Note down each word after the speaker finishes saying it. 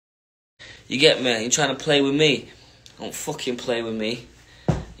You get me? You trying to play with me? Don't fucking play with me.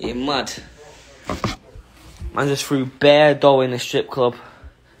 You're mad. Man just threw bare dough in the strip club.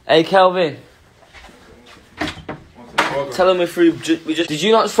 Hey, Kelvin. Tell him we threw... Did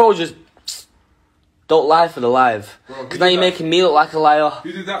you not throw just... Don't lie for the live. Because now you're making me look like a liar.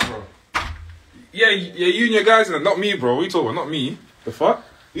 Who did that, bro? Yeah, you and your guys, not me, bro. What you talking about? Not me. The fuck? What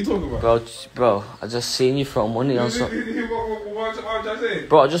you talking about? Bro, I just seen you throw money on some... What I say?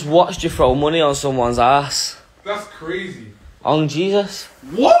 Bro, I just watched you throw money on someone's ass. That's crazy. On Jesus.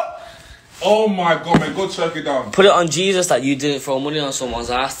 What? Oh my god, man. Go check it down. Put it on Jesus that you didn't throw money on someone's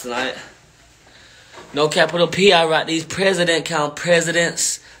ass tonight. No capital P, I write these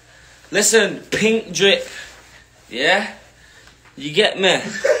presidents. Listen, pink drip. Yeah? You get me?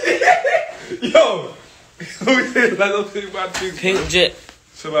 Yo! Pink drip.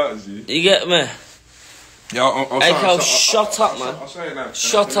 Chill out, G. You get me? Yeah, Hey, Kel, shut up, man. I'll show you now.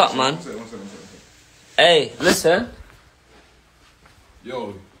 Shut up, man. One second. Hey, listen.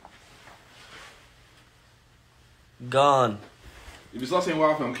 Yo. Gone. If you start saying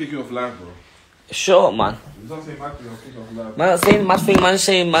what happened, I'm kicking you off live, bro. Shut up, man. If you start saying my thing, I'm kicking you off live. Man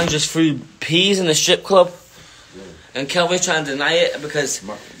saying man just threw peas in the strip club. Yeah. And Kelvin's trying to deny it because...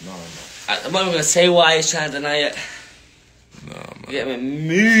 No. I'm not even going to say why he's trying to deny it. No, man. You get me?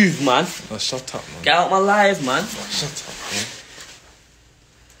 Move, man. No, shut up, man. Get out my live, man. No, shut up, man.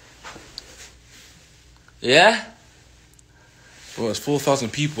 Yeah? Bro, it's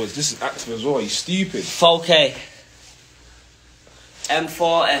 4,000 people. This is active as well. You stupid. 4K.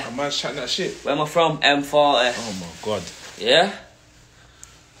 M40. A man's chatting that shit. Where am I from? M40. Oh my god. Yeah?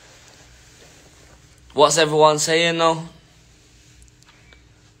 What's everyone saying though?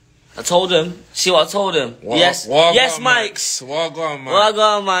 I told him. See what I told him? Yes, Mike. Well gone, Mike. Well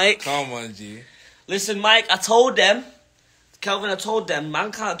gone, Mike. Come on, G. Listen, Mike, I told them. Kelvin, I told them,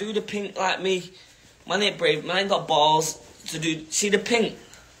 man can't do the pink like me. Man ain't brave. Man ain't got balls to do. See the pink?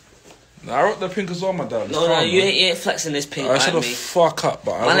 No, I wrote the pink as well, my dad. No, you ain't flexing this pink I like should have me. fuck up,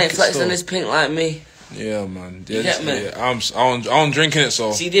 but Man ain't flexing this pink like me. Yeah, man. You get me? Yeah, I'm drinking it,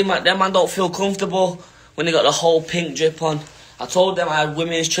 so. See, them man don't feel comfortable when they got the whole pink drip on. I told them I had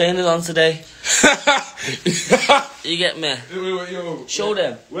women's trainers on today. You get me? Wait, yo. Show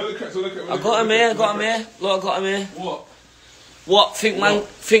them. Where the cracks? I got him here. Look, I got him here. What? Think man.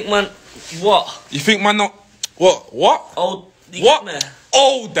 What? You think man not? What? Oh, you what? Get me?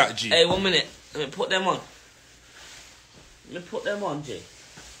 Oh, that G. Hey, 1 minute. Let me put them on. G.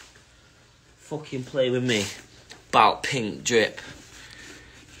 Fucking play with me. About pink drip.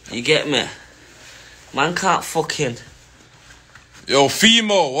 You get me? Man can't fucking... Yo,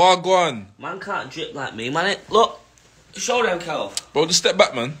 Fimo, what go on? Man can't drip like me. Man, look. Show them, Kel. Bro, just step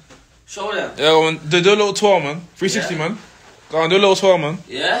back, man. Show them. Yeah, go on. Do a little twirl, man. 360, man. Go on, do a little twirl, man.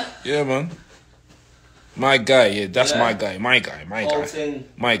 Yeah? Yeah, man. My guy, yeah, that's Yeah. my guy. My guy. Whole thing.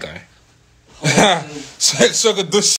 My guy. Whole thing. So good.